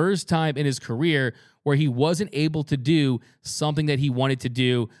was the first time in his career where he wasn't able to do something that he wanted to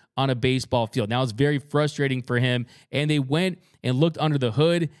do on a baseball field. Now, it's very frustrating for him, and they went and looked under the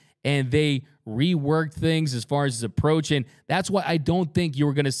hood, and they reworked things as far as his approach, and that's why I don't think you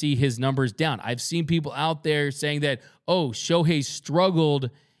were going to see his numbers down. I've seen people out there saying that, oh, Shohei struggled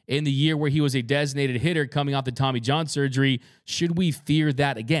in the year where he was a designated hitter coming off the Tommy John surgery. Should we fear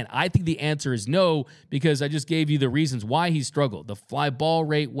that again? I think the answer is no, because I just gave you the reasons why he struggled. The fly ball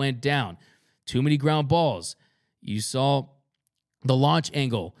rate went down. Too many ground balls. You saw the launch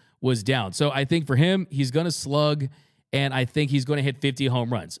angle was down. So I think for him, he's going to slug, and I think he's going to hit 50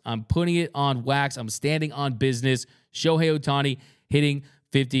 home runs. I'm putting it on wax. I'm standing on business. Shohei Ohtani hitting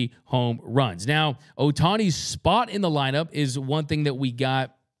 50 home runs. Now, Ohtani's spot in the lineup is one thing that we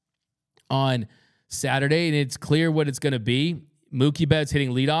got on Saturday, and it's clear what it's going to be. Mookie Betts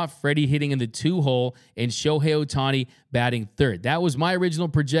hitting leadoff, Freddie hitting in the 2-hole, and Shohei Ohtani batting third. That was my original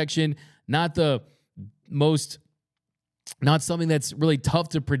projection, not something that's really tough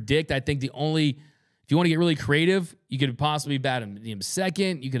to predict. I think if you want to get really creative, you could possibly bat him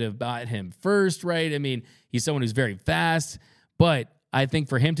second. You could have bat him first, right? I mean, he's someone who's very fast, but I think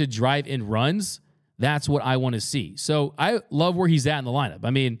for him to drive in runs, that's what I want to see. So I love where he's at in the lineup.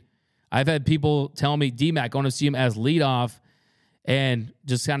 I mean, I've had people tell me, D-Mac, I want to see him as leadoff and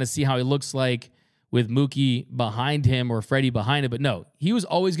just kind of see how he looks like with Mookie behind him or Freddie behind him. But no, he was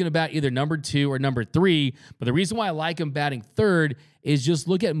always going to bat either number 2 or number 3. But the reason why I like him batting third is just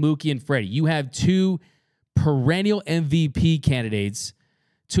look at Mookie and Freddie. You have 2 perennial MVP candidates,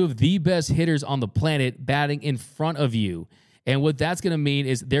 2 of the best hitters on the planet batting in front of you. And what that's going to mean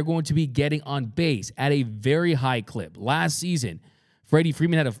is they're going to be getting on base at a very high clip. Last season, Freddie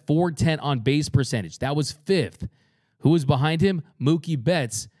Freeman had a .410 on base percentage. That was 5th. Who was behind him? Mookie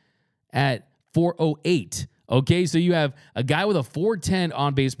Betts at .408. Okay, so you have a guy with a .410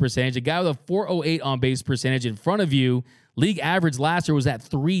 on base percentage, a guy with a .408 on base percentage in front of you. League average last year was at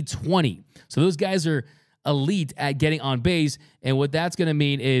 .320. So those guys are elite at getting on base, and what that's going to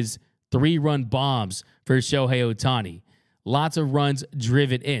mean is 3-run bombs for Shohei Ohtani. Lots of runs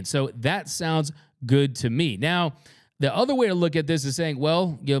driven in. So that sounds good to me. Now, the other way to look at this is saying,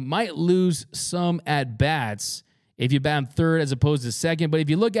 well, you might lose some at-bats if you bat him third as opposed to second. But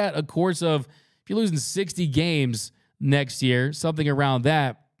if you look at a course of, if you're losing 60 games next year, something around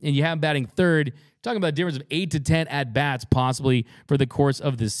that, and you have him batting third, you're talking about a difference of 8 to 10 at-bats possibly for the course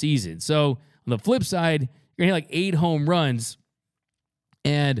of the season. So on the flip side, you're going to hit like 8 home runs,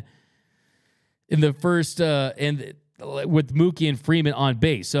 and in the first, with Mookie and Freeman on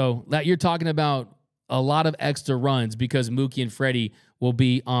base. So that you're talking about a lot of extra runs because Mookie and Freddie will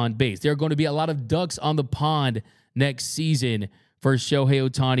be on base. There are going to be a lot of ducks on the pond next season for Shohei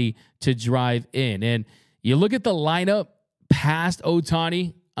Ohtani to drive in. And, You look at the lineup past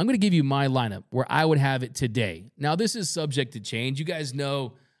Ohtani, I'm going to give you my lineup where I would have it today. Now, this is subject to change. You guys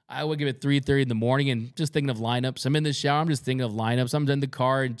know I would give it 3:30 in the morning and just thinking of lineups. I'm in the shower. I'm just thinking of lineups. I'm in the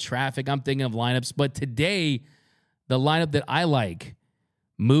car in traffic. I'm thinking of lineups. But today, the lineup that I like,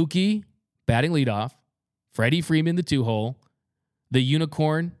 Mookie batting leadoff, Freddie Freeman, the 2-hole, the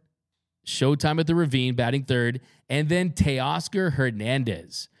Unicorn, Showtime at the Ravine batting third, and then Teoscar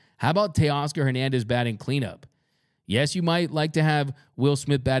Hernandez. How about Teoscar Hernandez batting cleanup? Yes, you might like to have Will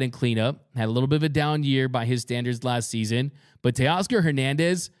Smith batting cleanup. Had a little bit of a down year by his standards last season. But Teoscar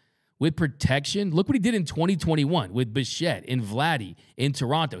Hernandez with protection, look what he did in 2021 with Bichette and Vladdy in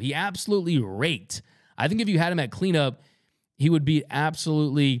Toronto. He absolutely raked. I think if you had him at cleanup, he would be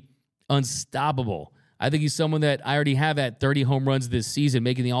absolutely unstoppable. I think he's someone that I already have at 30 home runs this season,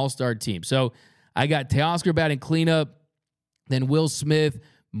 making the All-Star team. So I got Teoscar batting cleanup, then Will Smith,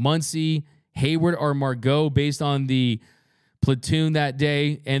 Muncy, Hayward, or Margot based on the platoon that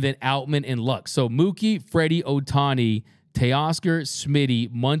day, and then Outman and Lux. So Mookie, Freddie, Ohtani, Teoscar,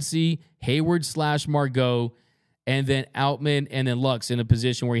 Smitty, Muncy, Hayward / Margot, and then Outman and then Lux in a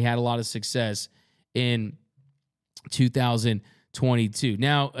position where he had a lot of success in 2022.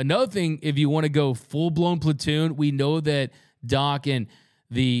 Now, another thing, if you want to go full-blown platoon, we know that Doc and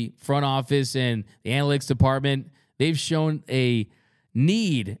the front office and the analytics department, they've shown a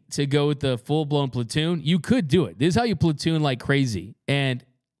need to go with the full-blown platoon. You could do it. This is how you platoon like crazy. And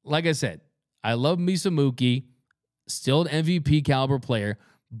like I said, I love Misa Mookie, still an MVP caliber player,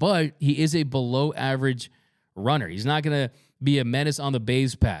 but he is a below-average runner. He's not going to be a menace on the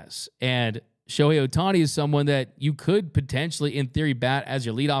base pass. And Shohei Ohtani is someone that you could potentially, in theory, bat as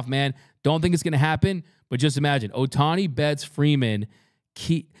your leadoff man. Don't think it's going to happen, but just imagine. Ohtani, Betts, Freeman,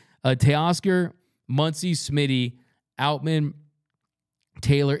 Teoscar, Muncy, Smitty, Outman,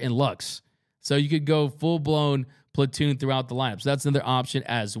 Taylor, and Lux. So you could go full-blown platoon throughout the lineup. So that's another option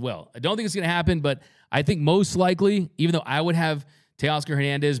as well. I don't think it's going to happen, but I think most likely, even though I would have Teoscar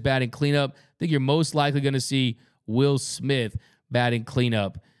Hernandez batting cleanup, I think you're most likely going to see Will Smith batting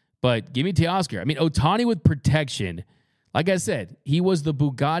cleanup. But give me Teoscar. I mean, Ohtani with protection. Like I said, he was the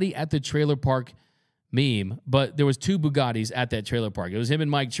Bugatti at the trailer park meme, but there was 2 Bugattis at that trailer park. It was him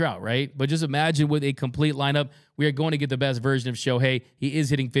and Mike Trout, right? But just imagine with a complete lineup, we are going to get the best version of Shohei. He is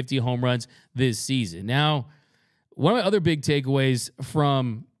hitting 50 home runs this season. Now, one of my other big takeaways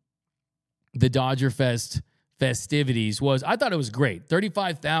from the Dodger Fest festivities was I thought it was great.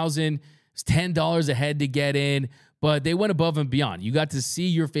 $35,000, it's $10 a head to get in, but they went above and beyond. You got to see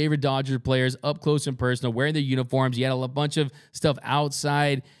your favorite Dodger players up close and personal, wearing their uniforms. You had a bunch of stuff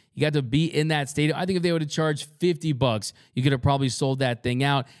outside. You got to be in that stadium. I think if they would have charged $50, you could have probably sold that thing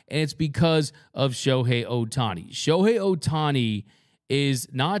out. And it's because of Shohei Ohtani. Shohei Ohtani is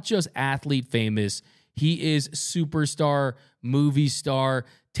not just athlete famous. He is superstar, movie star.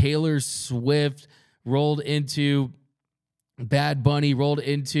 Taylor Swift rolled into Bad Bunny, rolled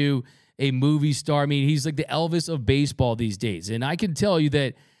into a movie star. I mean, he's like the Elvis of baseball these days. And I can tell you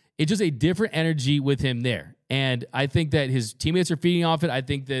that it's just a different energy with him there. And I think that his teammates are feeding off it. I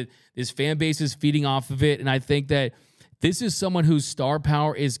think that his fan base is feeding off of it. And I think that this is someone whose star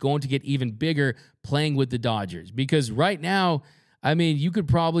power is going to get even bigger playing with the Dodgers. Because right now, I mean, you could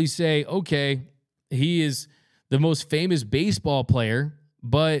probably say, okay, he is the most famous baseball player.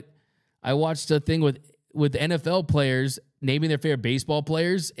 But I watched a thing with NFL players naming their favorite baseball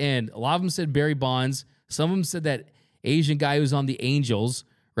players. And a lot of them said Barry Bonds. Some of them said that Asian guy who's on the Angels,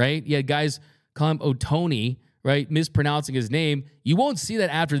 right? You had guys call him Ohtani, right? Mispronouncing his name. You won't see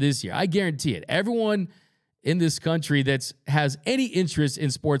that after this year. I guarantee it. Everyone in this country that has any interest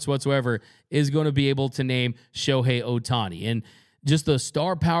in sports whatsoever is going to be able to name Shohei Ohtani. And just the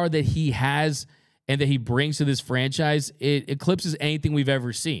star power that he has and that he brings to this franchise, it eclipses anything we've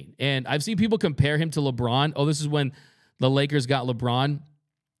ever seen. And I've seen people compare him to LeBron. Oh, this is when the Lakers got LeBron.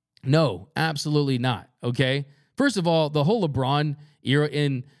 No, absolutely not. Okay. First of all, the whole LeBron era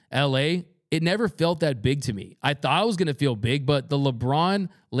in LA, it never felt that big to me. I thought it was going to feel big, but the LeBron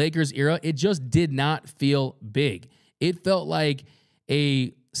Lakers era, it just did not feel big. It felt like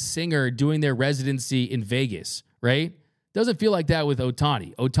a singer doing their residency in Vegas, right? Doesn't feel like that with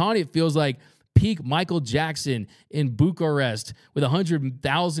Ohtani. Ohtani, it feels like peak Michael Jackson in Bucharest with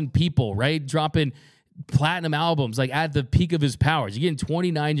 100,000 people, right? Dropping platinum albums, like at the peak of his powers. You're getting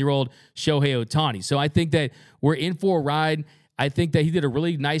 29-year-old Shohei Ohtani. So I think that we're in for a ride. I think that he did a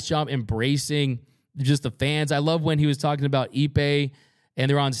really nice job embracing just the fans. I love when he was talking about Ipe and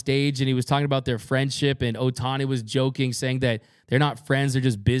they're on stage and he was talking about their friendship and Ohtani was joking, saying that they're not friends, they're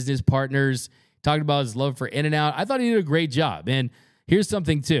just business partners. Talking about his love for In-N-Out. I thought he did a great job. And here's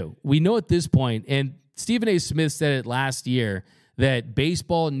something too. We know at this point, and Stephen A. Smith said it last year that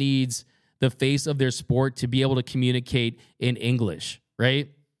baseball needs the face of their sport to be able to communicate in English, right?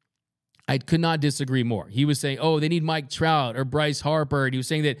 I could not disagree more. He was saying, oh, they need Mike Trout or Bryce Harper. And he was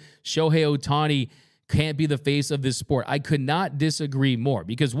saying that Shohei Ohtani can't be the face of this sport. I could not disagree more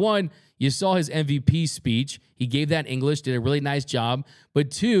because, one, you saw his MVP speech. He gave that in English, did a really nice job.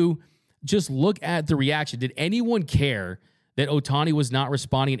 But two, just look at the reaction. Did anyone care that Ohtani was not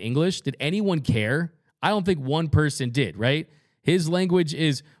responding in English? Did anyone care? I don't think one person did, right? His language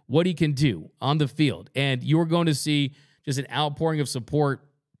is what he can do on the field. And you're going to see just an outpouring of support.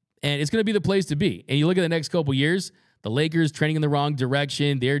 And it's going to be the place to be. And you look at the next couple years, the Lakers trending in the wrong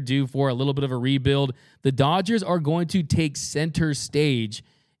direction. They're due for a little bit of a rebuild. The Dodgers are going to take center stage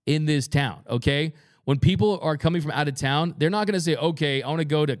in this town, okay? When people are coming from out of town, they're not going to say, okay, I want to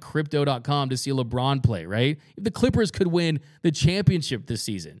go to crypto.com to see LeBron play, right? If the Clippers could win the championship this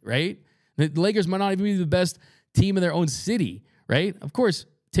season, right? The Lakers might not even be the best team in their own city, right? Of course,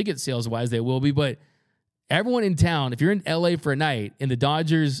 ticket sales-wise, they will be, but everyone in town, if you're in LA for a night and the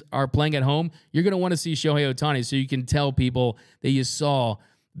Dodgers are playing at home, you're going to want to see Shohei Ohtani so you can tell people that you saw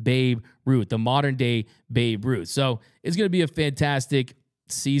Babe Ruth, the modern day Babe Ruth. So it's going to be a fantastic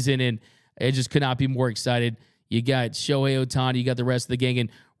season, and I just could not be more excited. You got Shohei Ohtani, you got the rest of the gang, and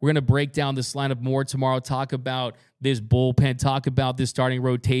we're going to break down this lineup more tomorrow, talk about this bullpen, talk about this starting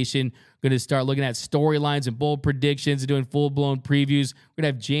rotation. We're going to start looking at storylines and bold predictions and doing full-blown previews. We're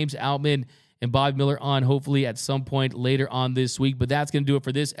going to have James Outman and Bob Miller on hopefully at some point later on this week. But that's going to do it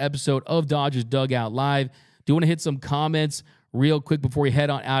for this episode of Dodgers Dugout Live. Do you want to hit some comments real quick before we head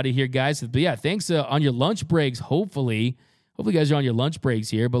on out of here, guys? But yeah, thanks on your lunch breaks, hopefully. Hopefully you guys are on your lunch breaks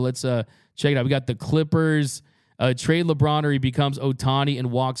here. But let's check it out. We got the Clippers. Trade LeBron or he becomes Ohtani and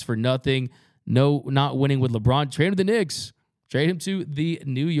walks for nothing. No, not winning with LeBron. Trade him to the Knicks. Trade him to the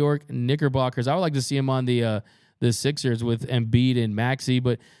New York Knickerbockers. I would like to see him on the Sixers with Embiid and Maxey,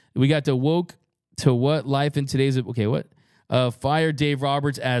 but we got to woke to what life in today's. Okay, what? Fire Dave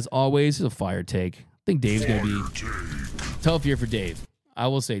Roberts as always. It's a fire take. I think Dave's going to be tough year for Dave. I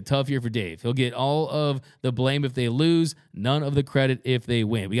will say tough year for Dave. He'll get all of the blame if they lose, none of the credit if they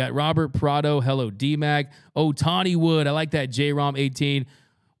win. We got Robert Prado. Hello, D-Mac. Ohtani Wood. I like that. J-Rom 18.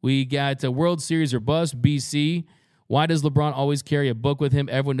 We got World Series or Bust. BC. Why does LeBron always carry a book with him?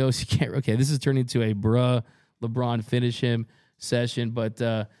 Everyone knows he can't. Okay, this is turning into a LeBron finish him session, but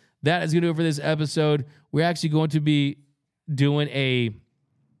that is going to do it for this episode. We're actually going to be doing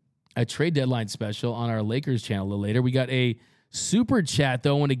a trade deadline special on our Lakers channel a little later. We got a super chat,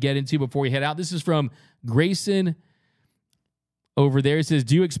 though, I want to get into before we head out. This is from Grayson over there. It says,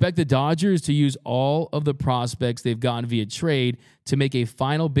 do you expect the Dodgers to use all of the prospects they've gotten via trade to make a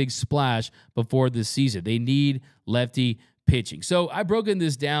final big splash before the season? They need lefty pitching. So I've broken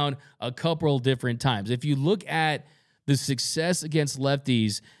this down a couple different times. If you look at the success against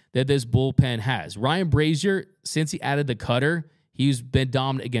lefties that this bullpen has, Ryan Brazier, since he added the cutter, he's been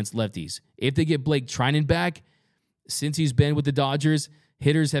dominant against lefties. If they get Blake Trinan back, since he's been with the Dodgers,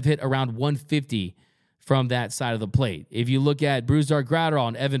 hitters have hit around 150 from that side of the plate. If you look at Brusdar Graterol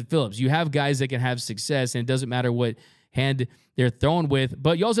and Evan Phillips, you have guys that can have success, and it doesn't matter what hand they're thrown with.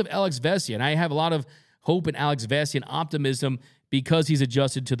 But you also have Alex Vesia, and I have a lot of hope in Alex Vesia and optimism because he's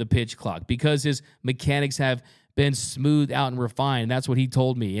adjusted to the pitch clock, because his mechanics have been smoothed out and refined. That's what he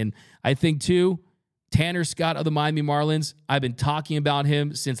told me. And I think, too, Tanner Scott of the Miami Marlins, I've been talking about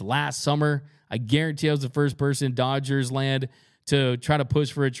him since last summer. I guarantee I was the first person in Dodgers land to try to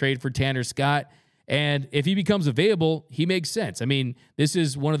push for a trade for Tanner Scott. And if he becomes available, he makes sense. I mean, this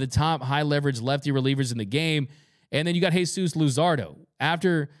is one of the top high-leverage lefty relievers in the game. And then you got Jesus Luzardo.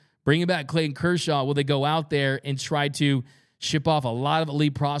 After bringing back Clayton Kershaw, will they go out there and try to ship off a lot of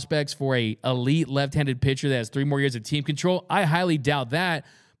elite prospects for a elite left-handed pitcher that has 3 more years of team control? I highly doubt that.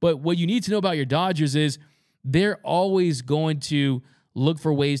 But what you need to know about your Dodgers is they're always going to look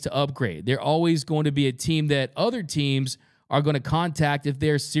for ways to upgrade. They're always going to be a team that other teams are going to contact if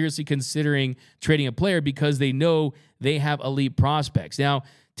they're seriously considering trading a player because they know they have elite prospects. Now,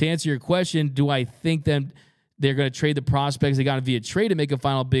 to answer your question, do I think they're going to trade the prospects they got via trade to make a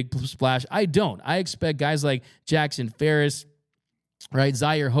final big splash? I don't. I expect guys like Jackson Ferris, right,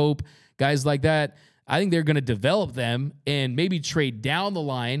 Zaire Hope, guys like that. I think they're going to develop them and maybe trade down the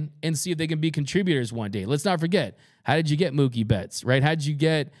line and see if they can be contributors one day. Let's not forget, how did you get Mookie Betts, right? How did you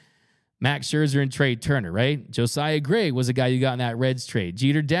get Max Scherzer and Trey Turner, right? Josiah Gray was a guy you got in that Reds trade.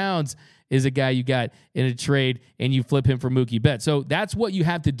 Jeter Downs is a guy you got in a trade and you flip him for Mookie Betts. So that's what you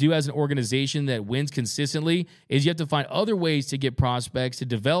have to do as an organization that wins consistently, is you have to find other ways to get prospects, to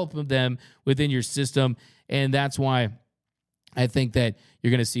develop them within your system. And that's why I think that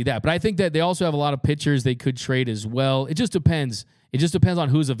you're going to see that. But I think that they also have a lot of pitchers they could trade as well. It just depends. It just depends on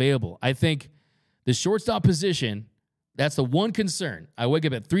who's available. I think the shortstop position, that's the one concern. I wake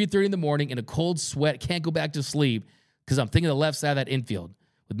up at 3:30 in the morning in a cold sweat, can't go back to sleep because I'm thinking of the left side of that infield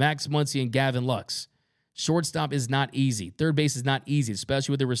with Max Muncy and Gavin Lux. Shortstop is not easy. Third base is not easy,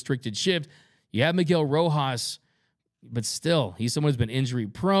 especially with a restricted shift. You have Miguel Rojas, but still, he's someone who's been injury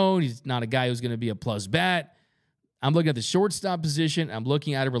prone. He's not a guy who's going to be a plus bat. I'm looking at the shortstop position. I'm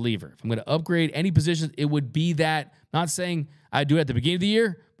looking at a reliever. If I'm going to upgrade any positions, it would be that. Not saying I do it at the beginning of the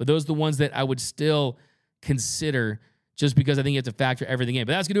year, but those are the ones that I would still consider just because I think you have to factor everything in.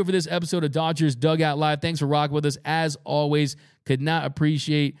 But that's going to do it for this episode of Dodgers Dugout Live. Thanks for rocking with us. As always, could not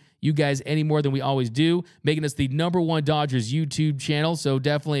appreciate you guys any more than we always do, making us the #1 Dodgers YouTube channel. So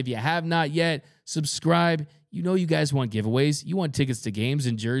definitely, if you have not yet, subscribe. You know you guys want giveaways. You want tickets to games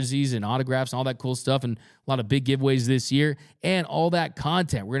and jerseys and autographs and all that cool stuff and a lot of big giveaways this year and all that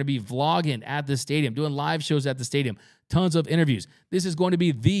content. We're going to be vlogging at the stadium, doing live shows at the stadium, tons of interviews. This is going to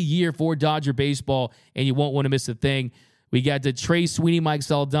be the year for Dodger baseball, and you won't want to miss a thing. We got the Trey Sweeney, Mike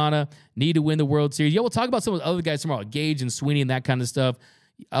Saldana, need to win the World Series. Yeah, we'll talk about some of the other guys tomorrow, Gage and Sweeney and that kind of stuff.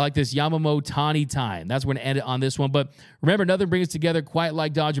 I like this Yamamoto Ohtani time. That's where we're going to end it on this one. But remember, nothing brings us together quite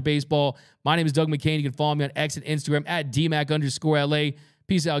like Dodger baseball. My name is Doug McCain. You can follow me on X and Instagram at DMAC_LA.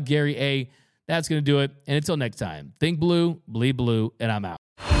 Peace out, Gary A. That's going to do it. And until next time, think blue, bleed blue, and I'm out.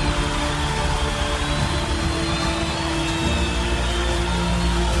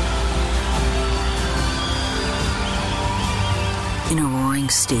 In a roaring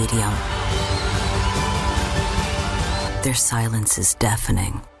stadium, their silence is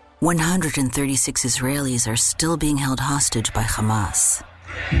deafening. 136 Israelis are still being held hostage by Hamas.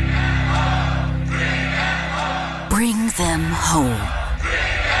 Bring them home.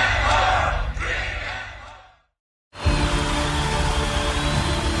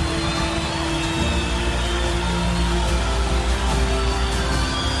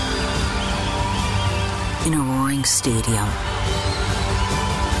 In a roaring stadium,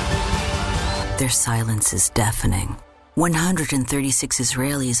 their silence is deafening. 136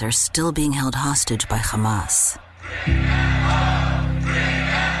 Israelis are still being held hostage by Hamas.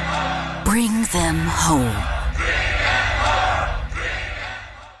 Bring them home.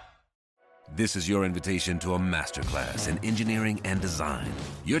 This is your invitation to a masterclass in engineering and design.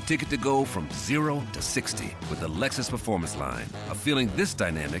 Your ticket to go from 0 to 60 with the Lexus Performance Line. A feeling this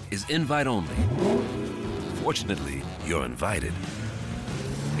dynamic is invite only. Fortunately, you're invited.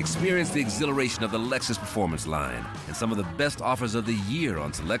 Experience the exhilaration of the Lexus Performance Line and some of the best offers of the year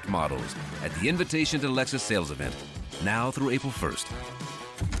on select models at the Invitation to Lexus sales event, now through April 1st.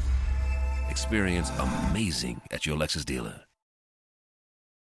 Experience amazing at your Lexus dealer.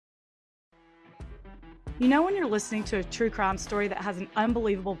 You know when you're listening to a true crime story that has an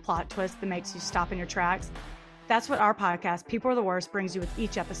unbelievable plot twist that makes you stop in your tracks? That's what our podcast, People Are the Worst, brings you with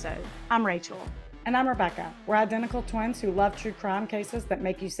each episode. I'm Rachel. And I'm Rebecca. We're identical twins who love true crime cases that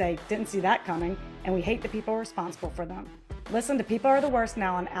make you say, didn't see that coming, and we hate the people responsible for them. Listen to People Are the Worst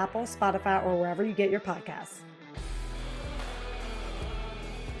now on Apple, Spotify, or wherever you get your podcasts.